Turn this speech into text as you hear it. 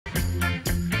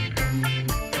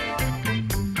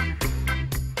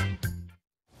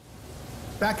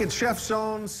Back at Chef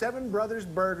Zone, Seven Brothers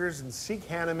Burgers and Seek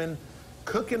Hanneman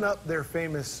cooking up their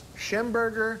famous Shem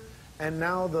Burger and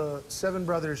now the Seven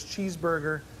Brothers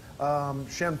Cheeseburger.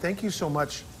 Shem, thank you so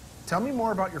much. Tell me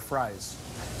more about your fries.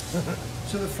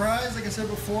 So the fries, like I said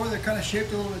before, they're kind of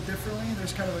shaped a little bit differently.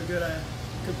 There's kind of a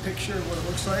good picture of what it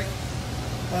looks like.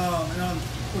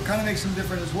 What kind of makes them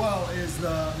different as well is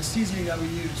the seasoning that we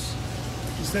use.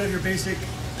 Instead of your basic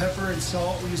pepper and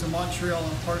salt, we use a Montreal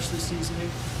and parsley seasoning.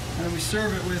 And then we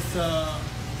serve it with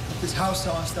this house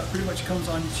sauce that pretty much comes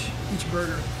on each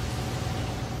burger.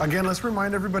 Again, let's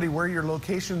remind everybody where your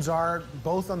locations are,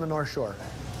 both on the North Shore.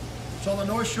 So on the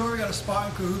North Shore, we got a spot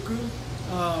in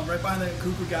Kahuku, right behind the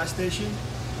Kahuku gas station.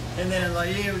 And then in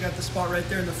Laie, we got the spot right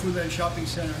there in the Foodland Shopping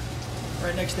Center,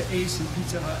 right next to Ace and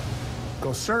Pizza Hut.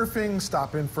 Go surfing,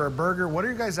 stop in for a burger. What are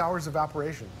your guys' hours of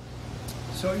operation?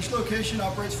 So each location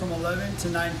operates from 11 to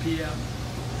 9 p.m.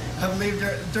 I believe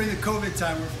during the COVID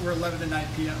time, we're 11 to 9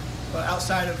 p.m. But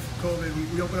outside of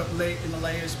COVID, we open up late in the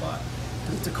Laie spot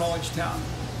because it's a college town.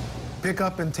 Pick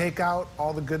up and take out,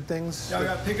 all the good things? Yeah, we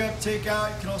got pick up, take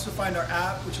out. You can also find our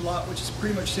app, which has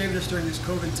pretty much saved us during this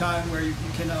COVID time, where you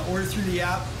can order through the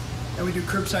app, and we do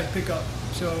curbside pickup.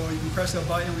 So you can press a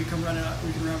button, we can run it out.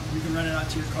 We can run it out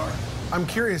to your car. I'm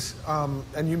curious,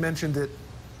 and you mentioned it,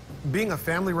 being a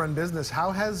family-run business,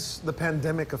 how has the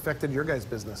pandemic affected your guys'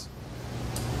 business?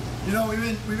 You know,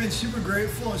 we've been super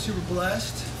grateful and super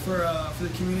blessed for the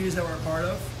communities that we're a part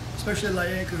of, especially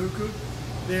Laie and Kahuku.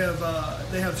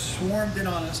 They have swarmed in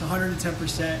on us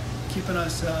 110%, keeping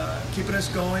us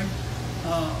going.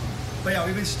 But yeah,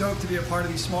 we've been stoked to be a part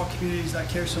of these small communities that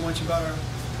care so much about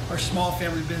our small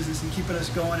family business and keeping us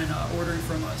going and ordering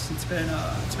from us. It's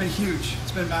been huge.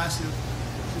 It's been massive.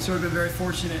 And so we've been very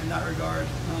fortunate in that regard,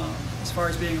 as far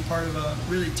as being a part of a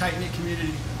really tight-knit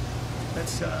community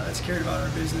that's cared about our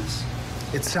business.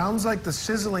 It sounds like the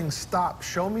sizzling stopped.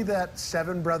 Show me that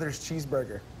Seven Brothers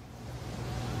cheeseburger.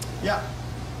 Yeah.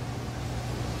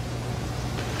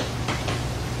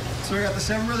 So we got the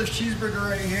Seven Brothers cheeseburger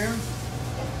right here.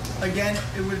 Again,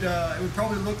 it would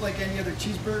probably look like any other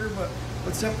cheeseburger, but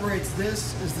what separates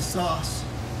this is the sauce.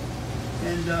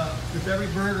 And with every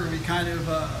burger,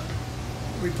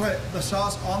 we put the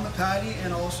sauce on the patty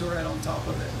and also right on top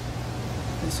of it.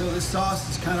 And so this sauce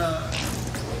is kind of...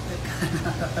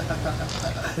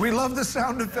 We love the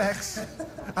sound effects.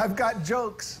 I've got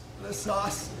jokes. The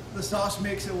sauce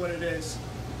makes it what it is.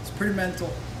 It's pretty mental.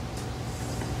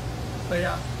 But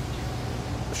yeah.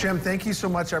 Shem, thank you so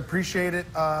much. I appreciate it.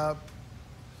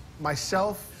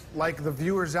 Myself, like the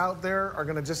viewers out there, are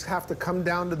going to just have to come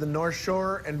down to the North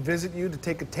Shore and visit you to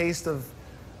take a taste of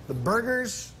the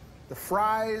burgers, the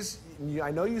fries.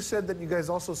 I know you said that you guys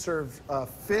also serve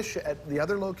fish at the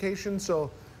other location,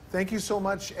 so thank you so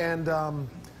much. And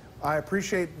I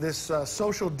appreciate this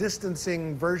social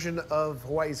distancing version of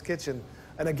Hawaii's Kitchen.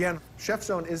 And again, Chef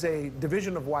Zone is a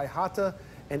division of Waihata,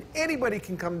 and anybody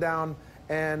can come down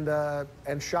and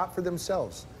shop for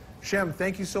themselves. Shem,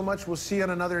 thank you so much. We'll see you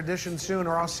on another edition soon,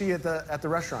 or I'll see you at the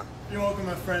restaurant. You're welcome,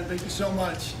 my friend. Thank you so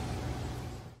much.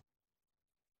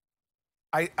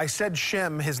 I said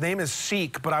Shem. His name is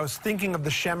Seek, but I was thinking of the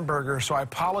Shem Burger, so I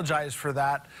apologize for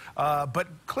that. But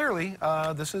clearly,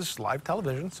 this is live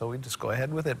television, so we just go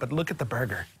ahead with it. But look at the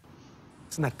burger.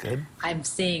 Isn't that good? I'm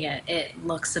seeing it. It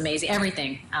looks amazing.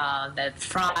 Everything. The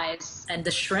fries and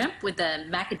the shrimp with the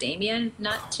macadamia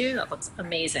nut, too. That looks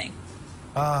amazing.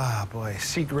 Ah, boy.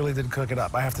 Seek really did cook it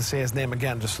up. I have to say his name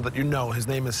again, just so that you know his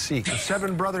name is Seek.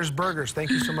 Seven Brothers Burgers. Thank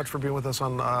you so much for being with us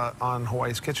on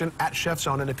Hawaii's Kitchen at Chef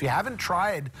Zone. And if you haven't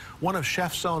tried one of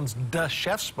Chef Zone's The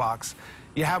Chef's Box,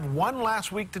 you have one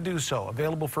last week to do so.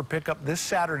 Available for pickup this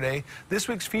Saturday. This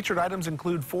week's featured items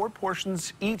include 4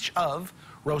 portions each of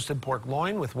roasted pork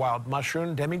loin with wild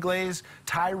mushroom, demi-glaze,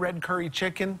 Thai red curry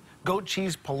chicken, goat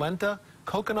cheese polenta,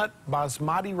 coconut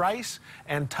basmati rice,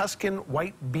 and Tuscan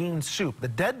white bean soup. The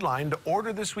deadline to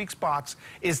order this week's box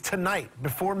is tonight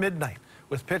before midnight,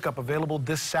 with pickup available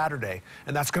this Saturday.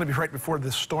 And that's going to be right before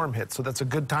this storm hits, so that's a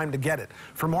good time to get it.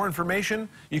 For more information,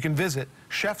 you can visit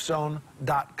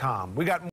chefzone.com. We got